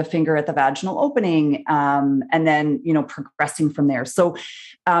placing the finger at the vaginal opening, and then, progressing from there. So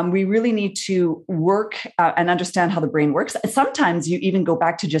we really need to work and understand how the brain works. Sometimes you even go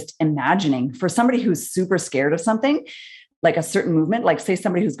back to just imagining. For somebody who's super scared of something, like a certain movement, like say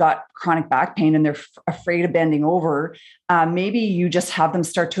somebody who's got chronic back pain and they're afraid of bending over, maybe you just have them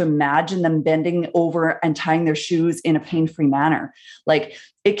start to imagine them bending over and tying their shoes in a pain-free manner. Like,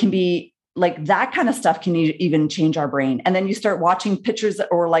 it can be like that kind of stuff can even change our brain. And then you start watching pictures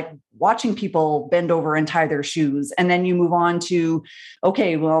or like watching people bend over and tie their shoes. And then you move on to,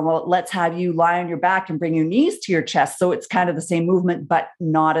 okay, well, let's have you lie on your back and bring your knees to your chest. So it's kind of the same movement, but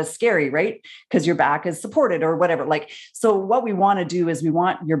not as scary, right? Because your back is supported or whatever. So what we want to do is we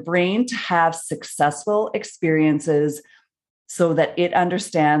want your brain to have successful experiences so that it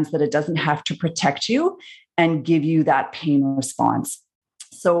understands that it doesn't have to protect you and give you that pain response.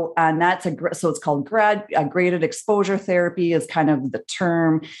 So, and so it's called graded exposure therapy is kind of the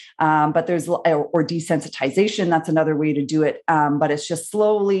term, but there's, or desensitization, that's another way to do it. But it's just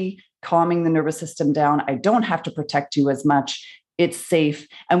slowly calming the nervous system down. I don't have to protect you as much. It's safe.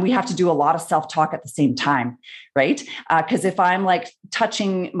 And we have to do a lot of self-talk at the same time, right? Because if I'm like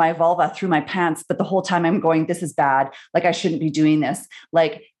touching my vulva through my pants, but the whole time I'm going, this is bad, like I shouldn't be doing this,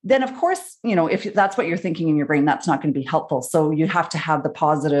 then of course, if that's what you're thinking in your brain, that's not going to be helpful. So you have to have the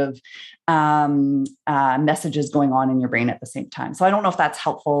positive messages going on in your brain at the same time. So I don't know if that's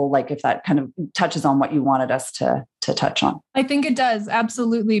helpful, like if that kind of touches on what you wanted us to touch on. I think it does.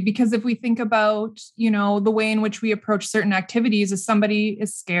 Absolutely. Because if we think about, the way in which we approach certain activities, if somebody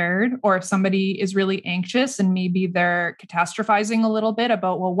is scared or if somebody is really anxious and maybe they're catastrophizing a little bit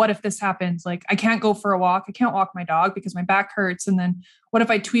about, well, what if this happens? Like, I can't go for a walk. I can't walk my dog because my back hurts. And then what if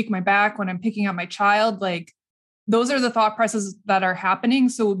I tweak my back when I'm picking up my child? Like, those are the thought processes that are happening.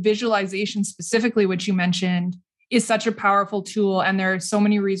 So visualization specifically, which you mentioned, is such a powerful tool. And there are so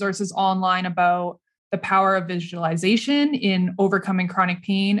many resources online about the power of visualization in overcoming chronic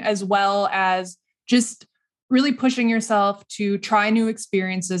pain, as well as just really pushing yourself to try new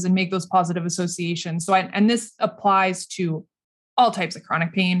experiences and make those positive associations. And this applies to all types of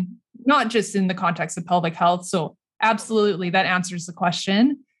chronic pain, not just in the context of pelvic health. So absolutely, that answers the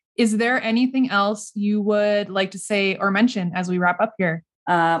question. Is there anything else you would like to say or mention as we wrap up here?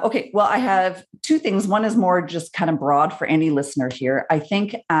 Okay. Well, I have two things. One is more just kind of broad for any listener here. I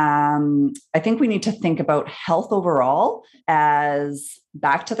think we need to think about health overall as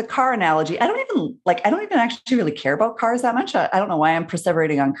back to the car analogy. I don't even actually really care about cars that much. I don't know why I'm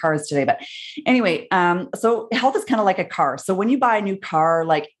perseverating on cars today, but anyway, so health is kind of like a car. So when you buy a new car,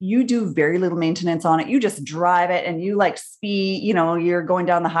 like you do very little maintenance on it. You just drive it and you like speed, you're going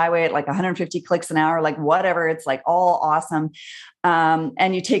down the highway at like 150 clicks an hour, like whatever. It's like all awesome.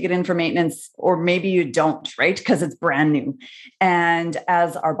 And you take it in for maintenance, or maybe you don't, right? Because it's brand new. And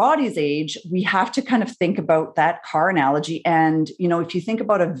as our bodies age, we have to kind of think about that car analogy. And, if you think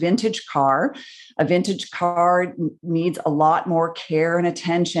about a vintage car needs a lot more care and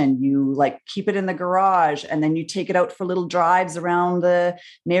attention. You like keep it in the garage and then you take it out for little drives around the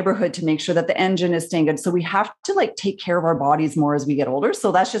neighborhood to make sure that the engine is staying good. So we have to like take care of our bodies more as we get older.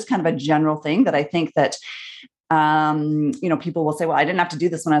 So that's just kind of a general thing that I think that people will say, well, I didn't have to do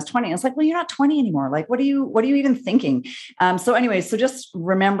this when I was 20. It's like, well, you're not 20 anymore. Like, what are you even thinking? So just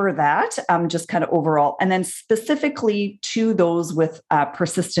remember that, just kind of overall. And then specifically to those with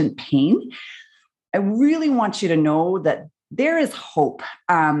persistent pain, I really want you to know that there is hope,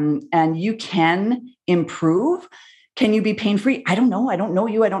 and you can improve. Can you be pain-free? I don't know. I don't know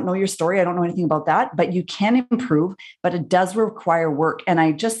you. I don't know your story. I don't know anything about that, but you can improve, but it does require work. And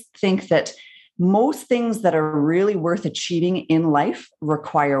I just think that most things that are really worth achieving in life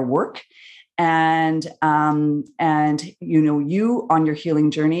require work. And you on your healing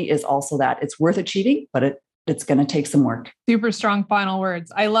journey is also that. It's worth achieving, but it's going to take some work. Super strong final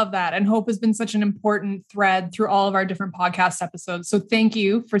words. I love that. And hope has been such an important thread through all of our different podcast episodes. So thank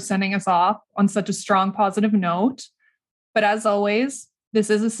you for sending us off on such a strong, positive note. But as always,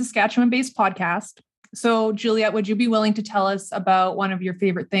 this is a Saskatchewan-based podcast. So Juliet, would you be willing to tell us about one of your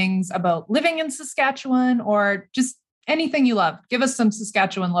favorite things about living in Saskatchewan, or just anything you love? Give us some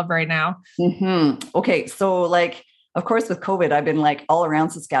Saskatchewan love right now. Mm-hmm. Okay. So of course, with COVID, I've been like all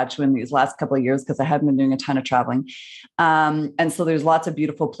around Saskatchewan these last couple of years because I haven't been doing a ton of traveling. And so there's lots of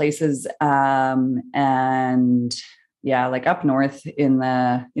beautiful places. And yeah, like up north in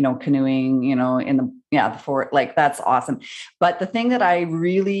the, canoeing, in the fort, like that's awesome. But the thing that I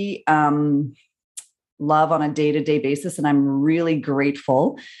really, love on a day-to-day basis. And I'm really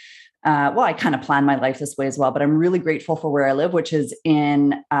grateful. I kind of plan my life this way as well, but I'm really grateful for where I live, which is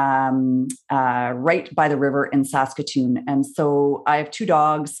in right by the river in Saskatoon. And so I have two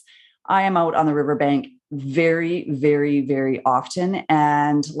dogs. I am out on the riverbank very, very, very often.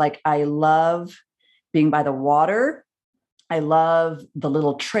 And I love being by the water. I love the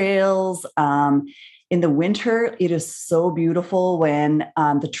little trails. In the winter, it is so beautiful when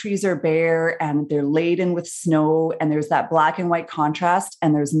the trees are bare and they're laden with snow and there's that black and white contrast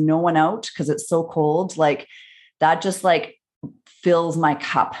and there's no one out because it's so cold. That just fills my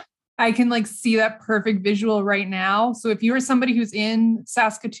cup. I can see that perfect visual right now. So if you are somebody who's in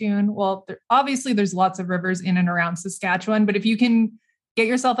Saskatoon, well, obviously there's lots of rivers in and around Saskatchewan, but if you can get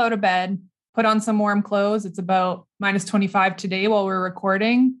yourself out of bed, put on some warm clothes, it's about -25 today while we're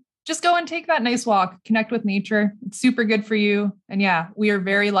recording. Just go and take that nice walk, connect with nature. It's super good for you. And yeah, we are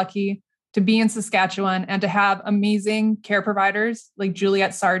very lucky to be in Saskatchewan and to have amazing care providers like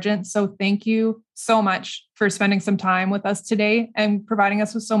Juliet Sarjeant. So thank you so much for spending some time with us today and providing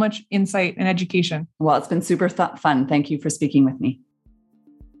us with so much insight and education. Well, it's been super fun. Thank you for speaking with me.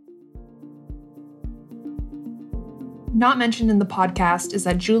 Not mentioned in the podcast is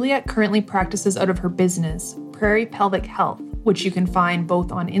that Juliet currently practices out of her business, Prairie Pelvic Health, which you can find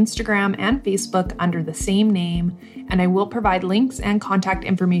both on Instagram and Facebook under the same name, and I will provide links and contact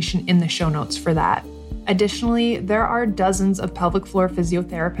information in the show notes for that. Additionally, there are dozens of pelvic floor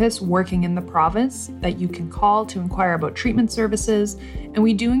physiotherapists working in the province that you can call to inquire about treatment services, and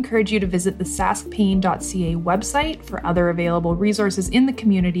we do encourage you to visit the saskpain.ca website for other available resources in the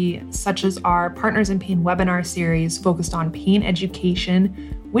community, such as our Partners in Pain webinar series focused on pain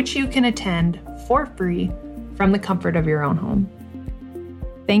education, which you can attend for free from the comfort of your own home.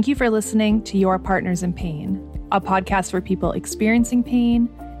 Thank you for listening to Your Partners in Pain, a podcast for people experiencing pain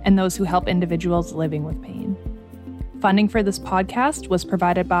and those who help individuals living with pain. Funding for this podcast was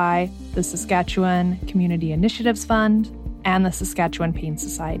provided by the Saskatchewan Community Initiatives Fund and the Saskatchewan Pain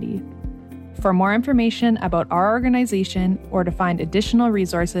Society. For more information about our organization or to find additional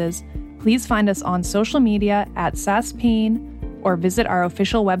resources, Please find us on social media at SaskPain or visit our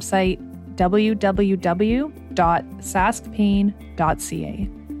official website,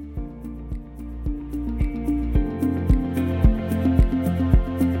 www.saskpain.ca.